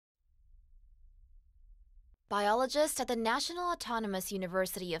Biologists at the National Autonomous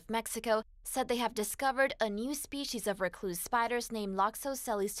University of Mexico said they have discovered a new species of recluse spiders named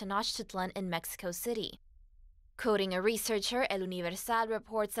Loxosceles tenochtitlan in Mexico City. Quoting a researcher, El Universal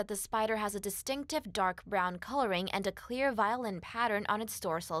reports that the spider has a distinctive dark brown coloring and a clear violin pattern on its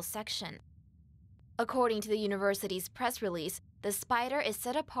dorsal section. According to the university's press release, the spider is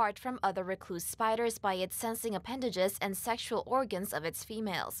set apart from other recluse spiders by its sensing appendages and sexual organs of its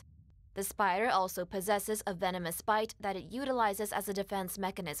females. The spider also possesses a venomous bite that it utilizes as a defense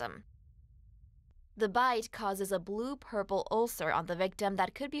mechanism. The bite causes a blue-purple ulcer on the victim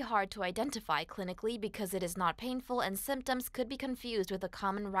that could be hard to identify clinically because it is not painful and symptoms could be confused with a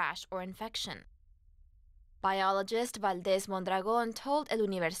common rash or infection. Biologist Valdez Mondragon told El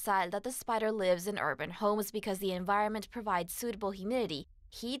Universal that the spider lives in urban homes because the environment provides suitable humidity,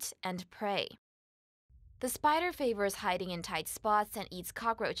 heat, and prey. The spider favors hiding in tight spots and eats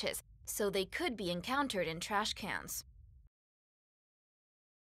cockroaches, so they could be encountered in trash cans.